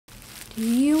Do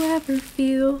you ever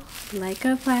feel like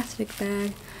a plastic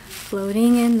bag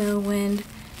floating in the wind,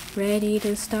 ready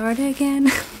to start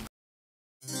again?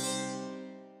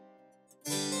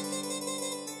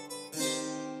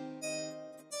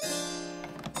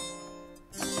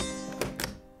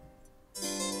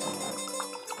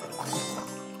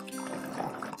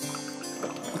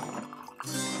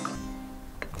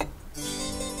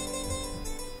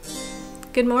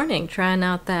 Good morning, trying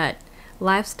out that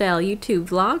lifestyle YouTube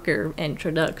vlogger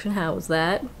introduction. How was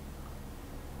that?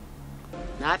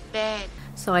 Not bad.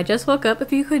 So I just woke up,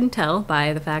 if you couldn't tell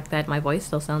by the fact that my voice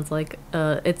still sounds like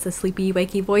it's a sleepy,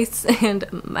 wakey voice, and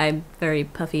I'm very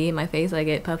puffy in my face. I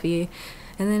get puffy,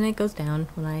 and then it goes down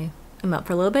when I'm up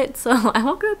for a little bit. So I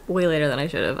woke up way later than I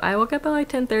should have. I woke up at like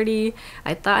 10:30.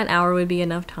 I thought an hour would be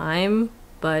enough time,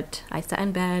 but I sat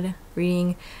in bed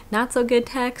reading not so good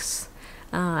texts.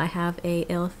 I have a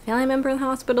ill family member in the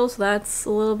hospital, so that's a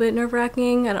little bit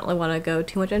nerve-wracking. I don't really want to go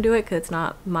too much into it because it's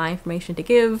not my information to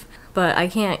give, but I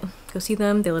can't go see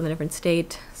them. They live in a different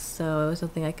state, so there's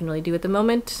nothing I can really do at the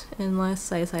moment unless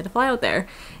I decide to fly out there,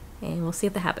 and we'll see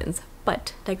if that happens.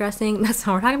 But digressing, that's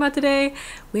not what we're talking about today.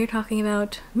 We're talking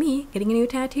about me getting a new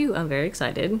tattoo. I'm very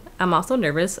excited. I'm also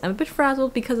nervous. I'm a bit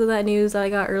frazzled because of that news that I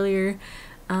got earlier,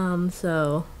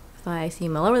 so if I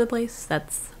seem all over the place,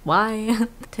 that's why.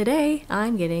 Today,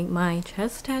 I'm getting my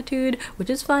chest tattooed, which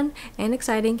is fun and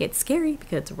exciting. It's scary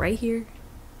because it's right here.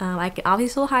 I can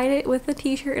obviously still hide it with the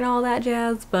t-shirt and all that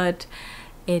jazz, but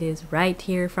it is right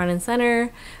here, front and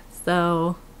center.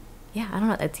 So, yeah, I don't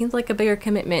know. It seems like a bigger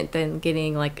commitment than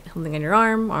getting like something on your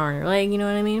arm or on your leg, you know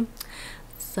what I mean?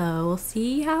 So, we'll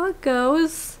see how it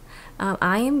goes.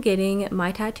 I am getting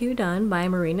my tattoo done by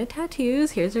Marina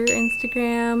Tattoos. Here's her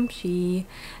Instagram. She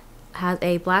has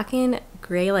a black and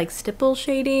gray like stipple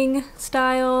shading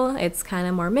style. It's kind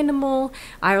of more minimal.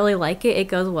 I really like it. It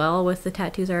goes well with the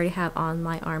tattoos I already have on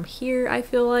my arm here. I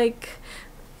feel like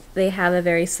they have a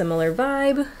very similar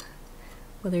vibe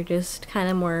where they're just kind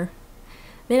of more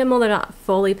minimal. They're not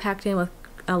fully packed in with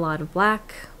a lot of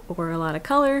black or a lot of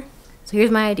color. So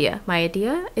here's my idea. My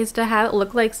idea is to have it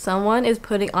look like someone is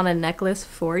putting on a necklace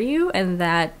for you, and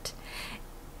that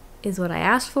is what I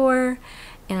asked for.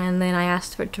 And then I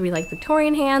asked for it to be like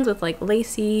Victorian hands with like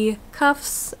lacy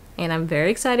cuffs, and I'm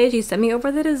very excited. She sent me over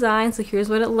the design, so here's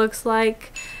what it looks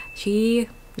like. She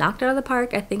knocked it out of the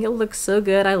park. I think it looks so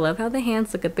good. I love how the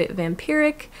hands look a bit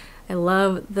vampiric. I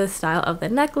love the style of the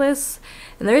necklace.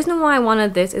 And the reason why I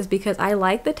wanted this is because I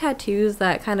like the tattoos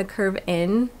that kind of curve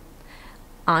in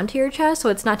onto your chest, so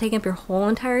it's not taking up your whole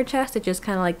entire chest. It just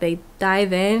kind of like they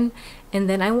dive in. And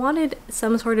then I wanted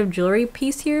some sort of jewelry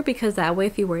piece here, because that way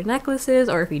if you wear necklaces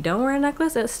or if you don't wear a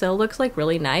necklace, it still looks like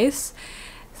really nice.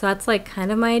 So that's like kind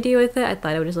of my idea with it. I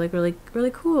thought it would just look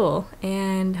really cool,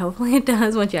 and hopefully it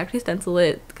does once you actually stencil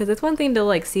it, because it's one thing to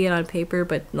like see it on paper,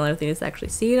 but another thing is to actually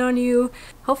see it on you.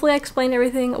 Hopefully I explained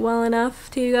everything well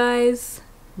enough to you guys.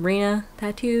 Marina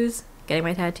Tattoos. Getting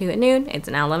my tattoo at noon. It's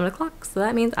now 11 o'clock, so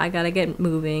that means I gotta get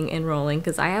moving and rolling,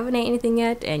 because I haven't ate anything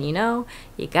yet, and you know,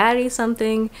 you gotta eat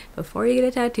something before you get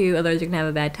a tattoo, otherwise you're gonna have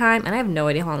a bad time, and I have no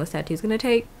idea how long this tattoo is gonna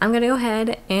take. I'm gonna go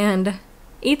ahead and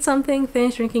eat something,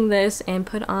 finish drinking this, and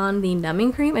put on the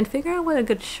numbing cream and figure out what a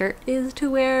good shirt is to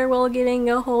wear while getting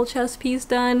a whole chest piece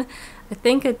done. I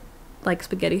think a like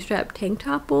spaghetti strap tank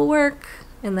top will work.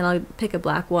 And then I'll pick a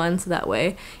black one, so that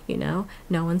way, you know,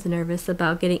 no one's nervous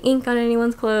about getting ink on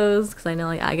anyone's clothes, because I know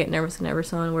like I get nervous whenever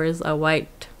someone wears a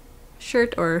white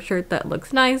shirt or a shirt that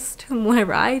looks nice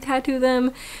whenever I tattoo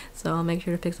them. So I'll make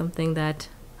sure to pick something that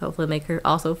hopefully make her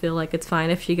also feel like it's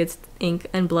fine if she gets ink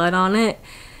and blood on it,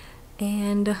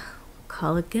 and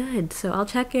call it good. So I'll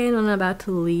check in when I'm about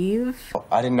to leave.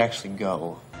 I didn't actually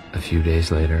go. A few days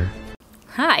later.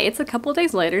 Hi, it's a couple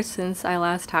days later since I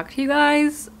last talked to you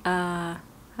guys.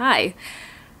 Hi.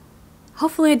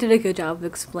 Hopefully I did a good job of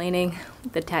explaining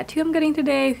the tattoo I'm getting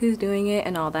today, who's doing it,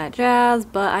 and all that jazz,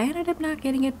 but I ended up not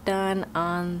getting it done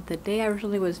on the day I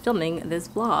originally was filming this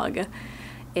vlog.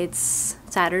 It's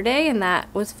Saturday, and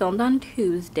that was filmed on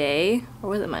Tuesday, or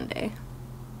was it Monday?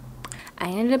 I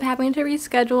ended up having to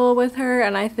reschedule with her,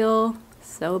 and I feel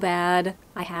so bad.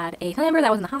 I had a family member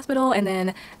that was in the hospital, and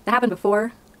then that happened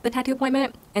before the tattoo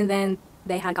appointment, and then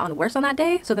they had gotten worse on that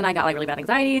day, so then I got like really bad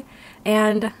anxiety,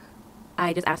 and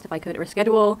I just asked if I could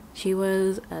reschedule. She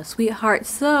was a sweetheart,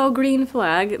 so green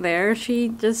flag there. She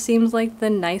just seems like the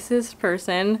nicest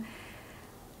person.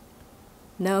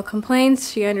 No complaints.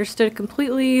 She understood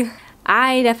completely.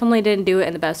 I definitely didn't do it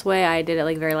in the best way. I did it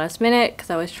like very last minute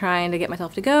because I was trying to get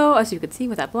myself to go, as you could see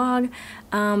with that vlog,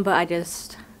 but I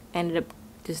just ended up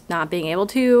just not being able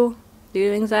to due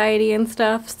to anxiety and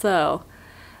stuff. So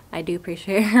I do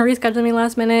appreciate her rescheduling me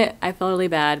last minute. I feel really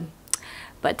bad.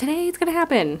 But today it's gonna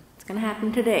happen. It's gonna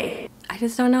happen today. I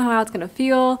just don't know how it's gonna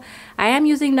feel. I am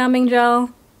using numbing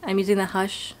gel. I'm using the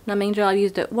Hush numbing gel. I've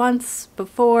used it once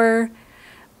before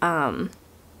on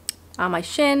my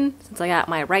shin. Since I got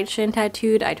my right shin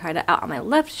tattooed, I tried it out on my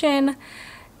left shin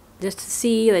just to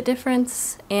see the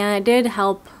difference. And it did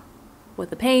help with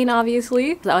the pain,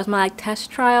 obviously. So that was my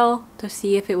test trial to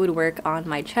see if it would work on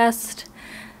my chest.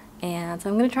 And so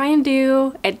I'm gonna try and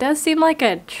do, it does seem like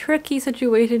a tricky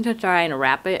situation to try and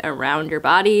wrap it around your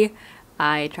body.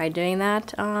 I tried doing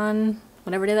that on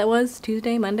whatever day that was,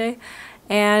 Tuesday, Monday,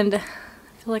 and I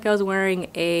feel like I was wearing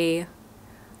a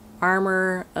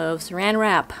armor of saran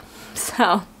wrap.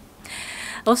 So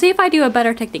we'll see if I do a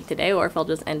better technique today or if I'll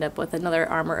just end up with another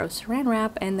armor of saran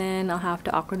wrap and then I'll have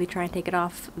to awkwardly try and take it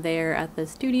off there at the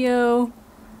studio.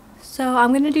 So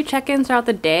I'm gonna do check-ins throughout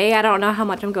the day. I don't know how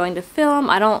much I'm going to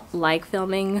film. I don't like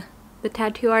filming the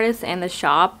tattoo artists and the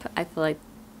shop. I feel like,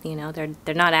 you know,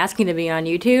 they're not asking to be on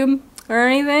YouTube or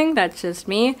anything. That's just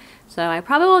me. So I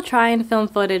probably will try and film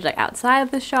footage like outside of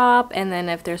the shop, and then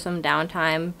if there's some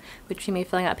downtime between me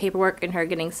filling out paperwork and her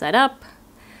getting set up,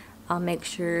 I'll make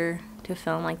sure to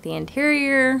film like the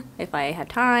interior if I have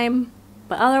time.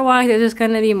 But otherwise, it's just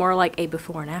gonna be more like a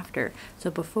before and after. So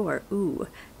before, ooh,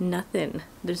 nothing.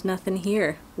 There's nothing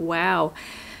here. Wow.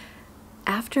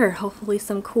 After, hopefully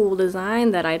some cool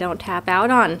design that I don't tap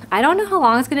out on. I don't know how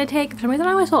long it's gonna take. For some reason,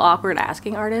 I always feel awkward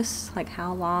asking artists like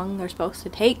how long they're supposed to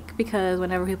take, because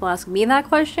whenever people ask me that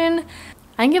question,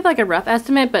 I can give like a rough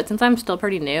estimate, but since I'm still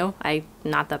pretty new, I'm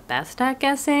not the best at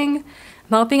guessing.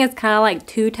 I'm hoping it's kind of like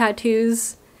 2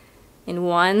 tattoos in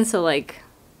one, so like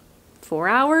 4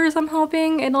 hours I'm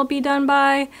hoping it'll be done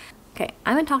by. Okay,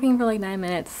 I've been talking for like 9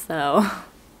 minutes, so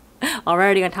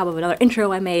already on top of another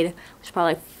intro I made, which is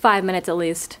probably like 5 minutes at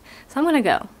least. So I'm gonna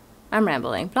go. I'm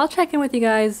rambling, but I'll check in with you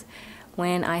guys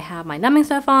when I have my numbing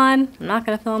stuff on. I'm not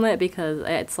gonna film it because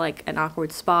it's like an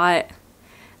awkward spot.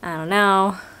 I don't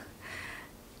know.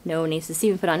 No one needs to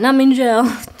see me put on numbing gel.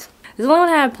 This is the only one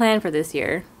I have planned for this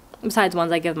year, besides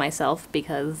ones I give myself,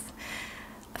 because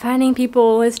finding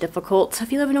people is difficult. So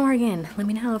if you live in Oregon, let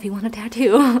me know if you want a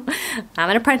tattoo. I'm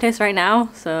an apprentice right now,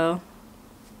 so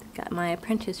got my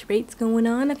apprentice rates going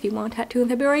on. If you want a tattoo in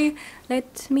February,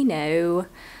 let me know.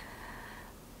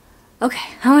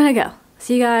 Okay, I'm gonna go.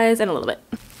 See you guys in a little bit.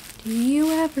 Do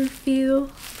you ever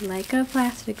feel like a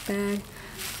plastic bag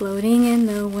floating in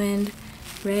the wind,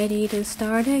 ready to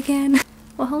start again?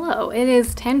 Well, hello. It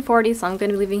is 10:40, so I'm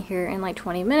gonna be leaving here in like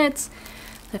 20 minutes.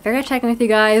 So I figured I'd check in with you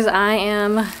guys. I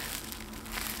am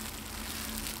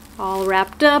all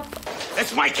wrapped up.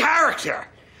 That's my character.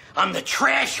 I'm the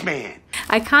trash man.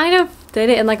 I kind of did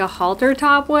it in like a halter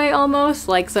top way almost,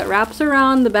 like so it wraps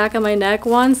around the back of my neck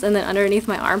once and then underneath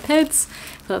my armpits.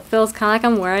 So it feels kind of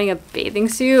like I'm wearing a bathing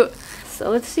suit. So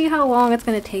let's see how long it's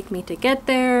gonna take me to get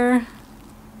there.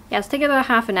 Yeah, it's taking about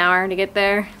half an hour to get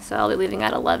there. So I'll be leaving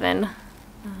at 11.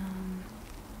 I'm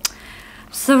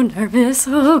so nervous,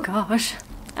 oh gosh.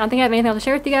 I don't think I have anything else to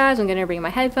share with you guys. I'm gonna bring my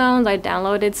headphones. I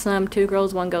downloaded some 2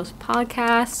 Girls, 1 Ghost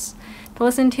podcasts to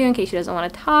listen to in case she doesn't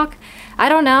want to talk. I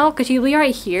don't know, because she'll be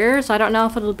right here, so I don't know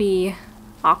if it'll be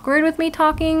awkward with me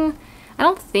talking. I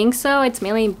don't think so. It's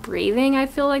mainly breathing. I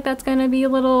feel like that's gonna be a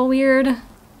little weird.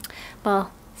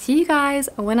 Well, see you guys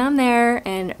when I'm there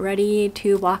and ready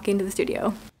to walk into the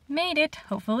studio. Made it,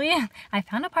 hopefully. I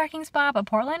found a parking spot, but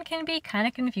Portland can be kind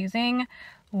of confusing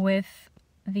with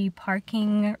the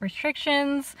parking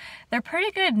restrictions. They're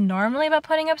pretty good normally about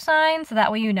putting up signs, so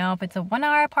that way you know if it's a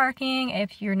 1-hour parking,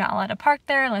 if you're not allowed to park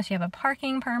there unless you have a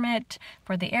parking permit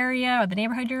for the area or the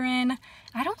neighborhood you're in.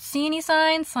 I don't see any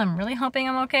signs, so I'm really hoping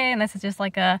I'm okay, and this is just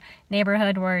like a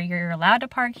neighborhood where you're allowed to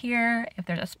park here if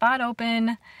there's a spot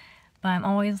open. But I'm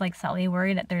always like slightly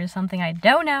worried that there's something I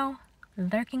don't know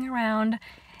lurking around.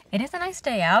 It is a nice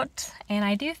day out, and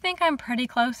I do think I'm pretty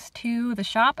close to the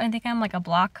shop. I think I'm like a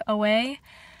block away.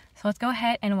 So let's go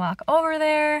ahead and walk over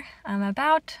there. I'm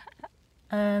about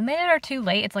a minute or 2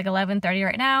 late. It's like 11:30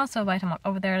 right now, so by the time I walk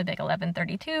over there, it'll be like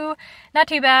 11:32. Not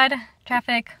too bad.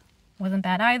 Traffic wasn't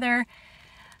bad either,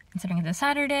 considering it's a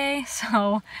Saturday.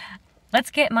 So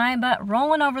let's get my butt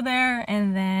rolling over there,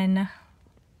 and then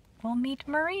we'll meet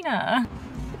Marina.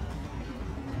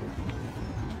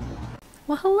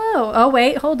 Well, hello. Oh,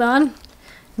 wait, hold on.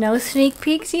 No sneak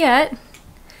peeks yet.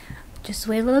 Just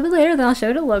wait a little bit later, then I'll show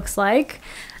you what it looks like.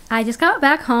 I just got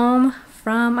back home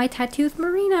from my tattoo with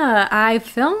Marina. I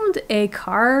filmed a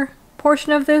car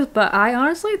portion of this, but I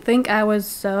honestly think I was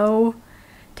so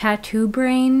tattoo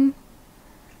brain,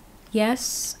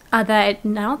 yes, that I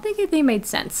don't think anything made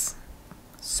sense.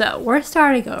 So we're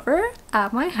starting over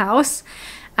at my house.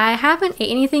 I haven't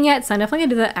ate anything yet, so I'm definitely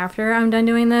gonna do that after I'm done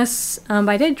doing this. But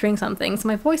I did drink something, so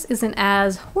my voice isn't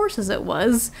as hoarse as it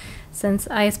was since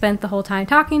I spent the whole time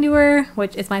talking to her,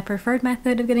 which is my preferred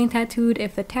method of getting tattooed.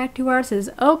 If the tattoo artist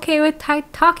is okay with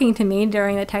talking to me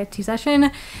during the tattoo session,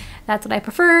 that's what I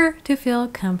prefer, to feel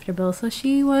comfortable. So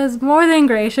she was more than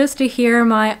gracious to hear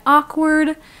my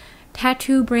awkward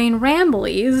tattoo brain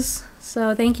ramblies.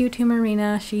 So thank you to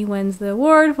Marina. She wins the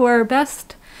award for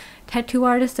Best Tattoo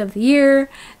Artist of the Year.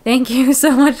 Thank you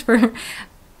so much for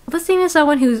listening to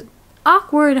someone who's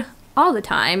awkward all the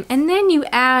time, and then you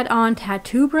add on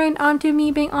tattoo brain onto me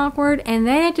being awkward, and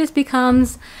then it just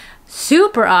becomes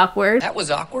super awkward. That was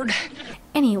awkward.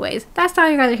 Anyways, that's not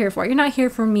what you guys are here for. You're not here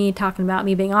for me talking about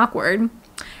me being awkward.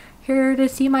 Here to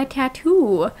see my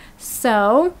tattoo.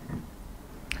 So,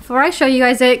 before I show you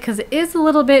guys it, because it is a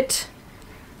little bit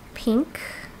pink,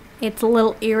 it's a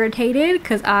little irritated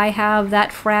because I have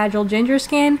that fragile ginger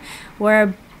skin where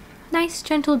a nice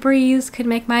gentle breeze could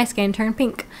make my skin turn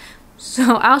pink.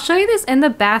 So I'll show you this in the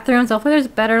bathroom, so hopefully there's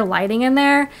better lighting in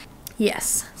there.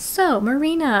 Yes, so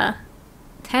Marina,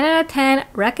 10 out of 10,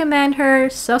 recommend her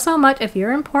so much if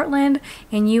you're in Portland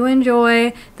and you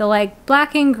enjoy the like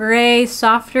black and gray,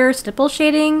 softer stipple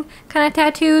shading kind of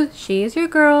tattoos. She is your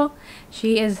girl.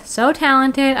 She is so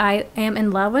talented. I am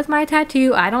in love with my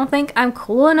tattoo. I don't think I'm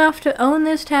cool enough to own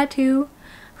this tattoo.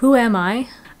 Who am I?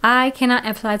 I cannot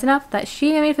emphasize enough that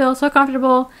she made me feel so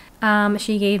comfortable.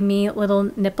 She gave me little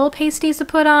nipple pasties to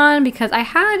put on because I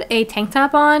had a tank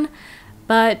top on,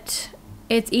 but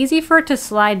it's easy for it to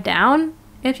slide down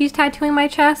if she's tattooing my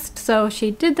chest. So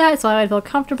she did that so I would feel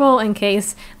comfortable in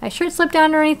case my shirt slipped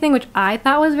down or anything, which I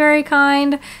thought was very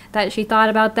kind that she thought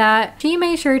about that. She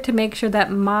made sure to make sure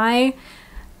that my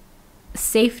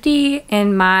safety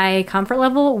and my comfort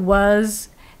level was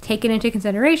taken into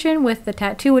consideration with the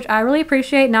tattoo, which I really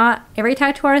appreciate. Not every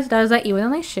tattoo artist does that, even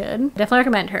though they should. Definitely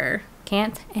recommend her.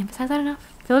 Can't emphasize that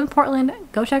enough. If you live in Portland,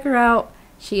 go check her out.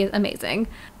 She is amazing.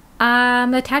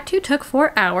 The tattoo took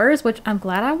 4 hours, which I'm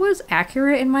glad I was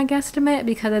accurate in my guesstimate,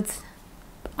 because it's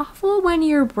awful when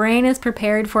your brain is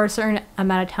prepared for a certain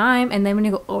amount of time, and then when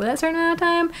you go over that certain amount of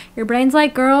time, your brain's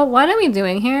like, girl, what are we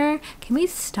doing here? Can we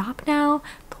stop now?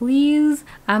 Please?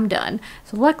 I'm done.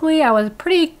 So luckily I was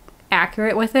pretty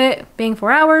accurate with it being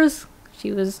 4 hours.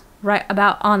 She was right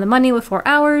about on the money with 4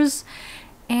 hours,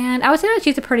 and I would say that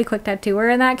she's a pretty quick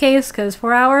tattooer in that case, because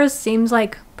 4 hours seems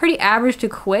like pretty average to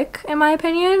quick in my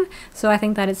opinion. So I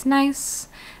think that it's nice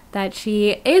that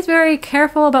she is very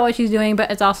careful about what she's doing,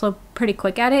 but it's also pretty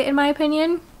quick at it in my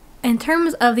opinion. In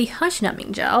terms of the Hush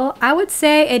numbing gel, I would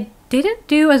say it didn't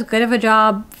do as good of a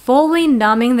job fully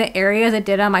numbing the area as it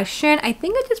did on my shin. I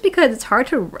think it's just because it's hard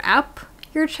to wrap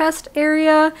your chest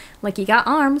area. Like, you got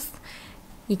arms,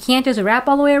 you can't just wrap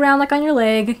all the way around like on your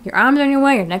leg. Your arms are in your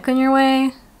way, your neck in your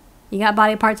way, you got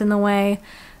body parts in the way.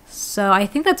 So I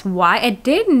think that's why it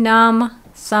did numb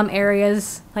some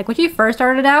areas. Like when she first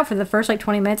started out, for the first like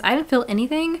 20 minutes I didn't feel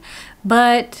anything,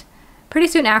 but pretty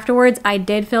soon afterwards I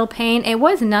did feel pain. It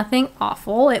was nothing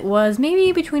awful. It was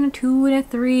maybe between a 2 and a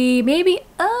 3, maybe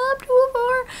up to a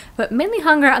 4, but mainly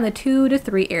hung out in the 2 to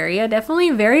 3 area.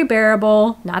 Definitely very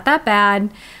bearable, not that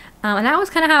bad. And that was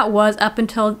kind of how it was up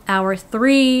until hour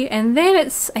 3, and then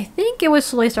I think it was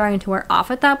slowly starting to wear off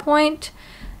at that point.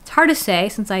 It's hard to say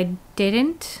since I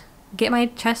didn't get my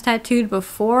chest tattooed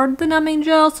before the numbing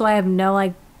gel, so I have no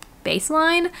like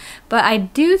baseline, but I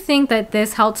do think that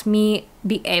this helped me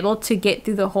be able to get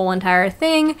through the whole entire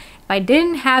thing. If I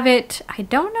didn't have it, I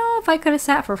don't know if I could have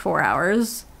sat for 4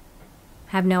 hours.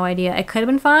 I have no idea. It could have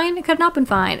been fine, it could have not been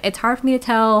fine. It's hard for me to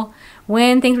tell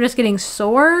when things were just getting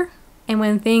sore and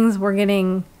when things were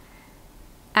getting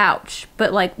ouch,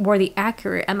 but like were the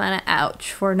accurate amount of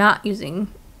ouch for not using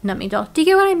numbing gel. Do you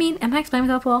get what I mean? Am I explaining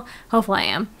myself well? Hopefully I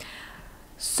am.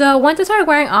 So once it started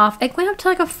wearing off, it went up to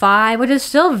like a 5, which is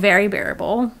still very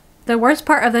bearable. The worst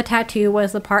part of the tattoo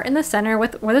was the part in the center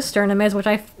with where the sternum is, which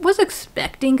I was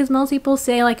expecting because most people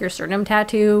say like your sternum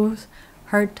tattoos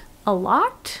hurt a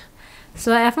lot.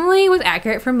 So that definitely was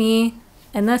accurate for me.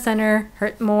 In the center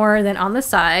hurt more than on the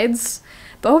sides.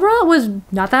 But overall, it was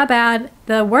not that bad.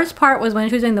 The worst part was when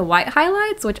she was doing the white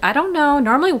highlights, which I don't know.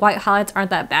 Normally, white highlights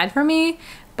aren't that bad for me,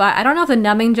 but I don't know if the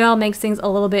numbing gel makes things a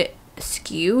little bit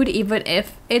skewed, even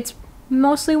if it's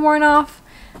mostly worn off.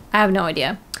 I have no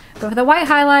idea. But for the white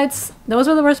highlights, those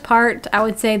were the worst part. I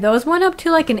would say those went up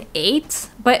to like an 8,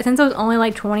 but since it was only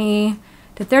like 20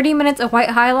 to 30 minutes of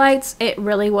white highlights, it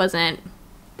really wasn't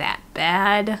that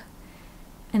bad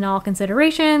in all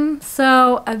consideration.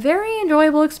 So a very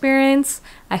enjoyable experience.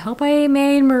 I hope I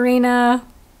made Marina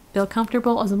feel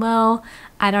comfortable as well.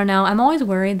 I don't know. I'm always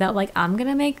worried that like I'm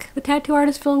gonna make the tattoo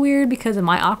artist feel weird because of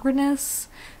my awkwardness.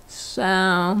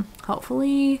 So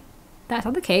hopefully that's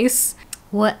not the case.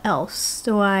 What else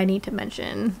do I need to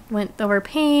mention? Went over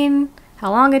pain,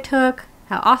 how long it took,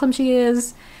 how awesome she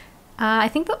is. I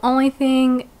think the only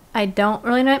thing I don't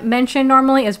really mention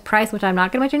normally is price, which I'm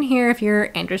not gonna mention here. If you're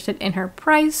interested in her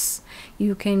price,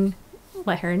 you can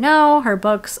let her know. Her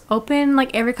books open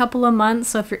like every couple of months,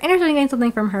 so if you're interested in getting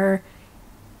something from her,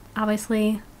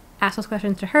 obviously ask those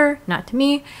questions to her, not to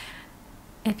me.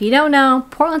 If you don't know,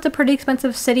 Portland's a pretty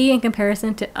expensive city in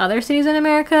comparison to other cities in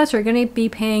America, so you're going to be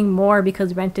paying more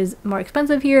because rent is more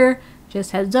expensive here.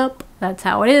 Just heads up, that's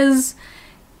how it is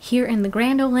here in the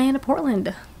grand old land of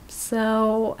Portland.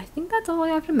 So I think that's all I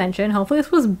have to mention. Hopefully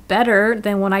this was better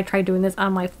than when I tried doing this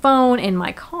on my phone in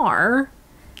my car.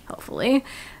 Hopefully.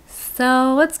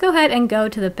 So let's go ahead and go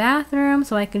to the bathroom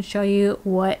so I can show you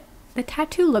what the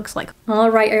tattoo looks like.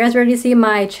 Alright, are you guys ready to see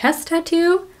my chest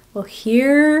tattoo? Well,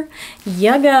 here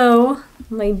you go.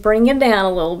 Let me bring it down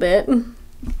a little bit.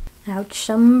 Ouch,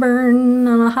 I'm burning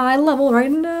on a high level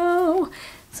right now.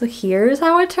 So here's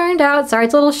how it turned out. Sorry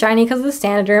it's a little shiny because of the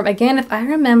standard room. Again, if I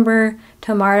remember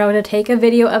tomorrow to take a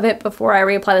video of it before I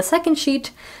reapply the second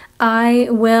sheet, I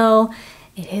will.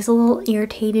 It is a little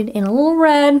irritated and a little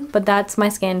red, but that's my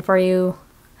skin for you.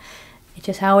 It's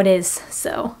just how it is.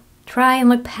 So try and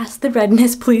look past the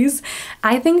redness, please.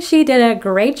 I think she did a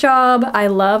great job. I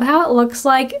love how it looks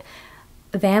like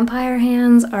vampire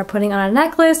hands are putting on a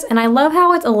necklace, and I love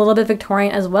how it's a little bit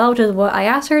Victorian as well, which is what I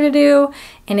asked her to do.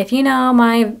 And if you know,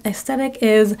 my aesthetic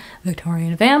is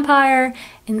Victorian vampire,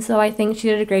 and so I think she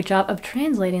did a great job of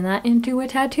translating that into a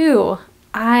tattoo.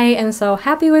 I am so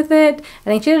happy with it. I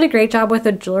think she did a great job with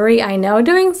the jewelry. I know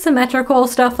doing symmetrical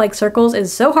stuff like circles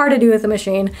is so hard to do with the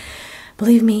machine.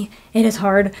 Believe me, it is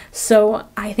hard. So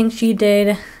I think she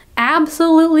did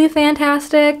absolutely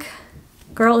fantastic.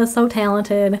 Girl is so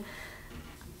talented.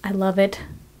 I love it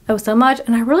oh so much.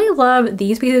 And I really love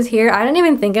these pieces here. I didn't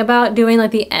even think about doing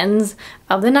like the ends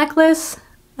of the necklace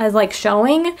as like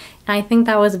showing. And I think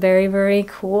that was a very, very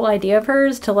cool idea of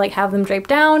hers to like have them draped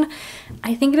down.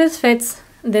 I think it just fits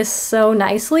this so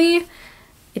nicely.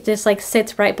 It just like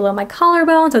sits right below my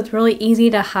collarbone, so it's really easy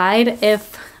to hide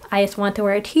if I just want to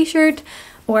wear a t-shirt,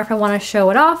 or if I want to show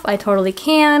it off, I totally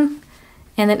can.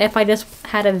 And then if I just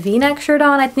had a v-neck shirt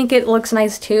on, I think it looks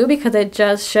nice too because it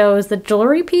just shows the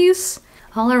jewelry piece.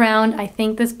 All around, I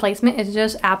think this placement is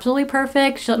just absolutely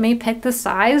perfect. She let me pick the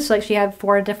size. Like she had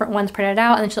 4 different ones printed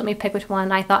out, and then she let me pick which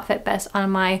one I thought fit best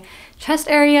on my chest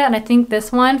area. And I think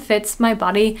this one fits my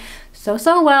body so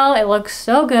well. It looks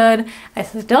so good. I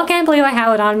still can't believe I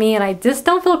have it on me, and I just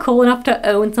don't feel cool enough to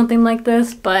own something like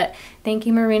this, but thank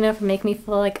you, Marina, for making me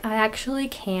feel like I actually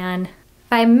can.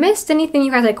 If I missed anything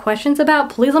you guys had questions about,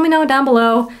 please let me know down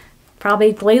below.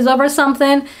 Probably glaze over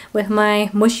something with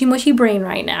my mushy brain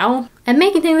right now. I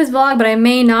may continue this vlog, but I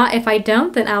may not. If I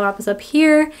don't, then I'll wrap this up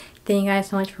here. Thank you guys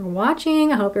so much for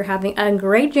watching. I hope you're having a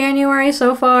great January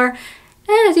so far.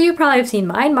 And as you probably have seen,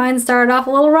 mine started off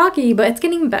a little rocky, but it's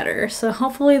getting better. So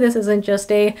hopefully this isn't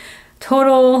just a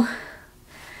total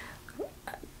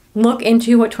look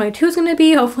into what 22 is going to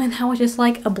be. Hopefully that was just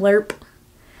like a blurb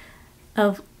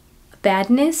of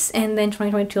badness, and then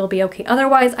 2022 will be okay.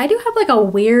 Otherwise, I do have like a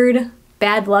weird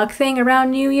bad luck thing around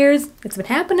New Year's. It's been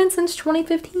happening since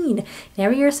 2015, and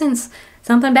every year since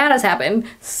something bad has happened.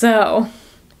 So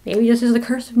maybe this is the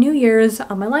curse of New Year's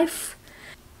on my life.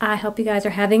 I hope you guys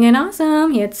are having an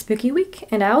awesome yet spooky week,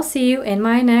 and I'll see you in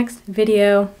my next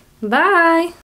video. Bye!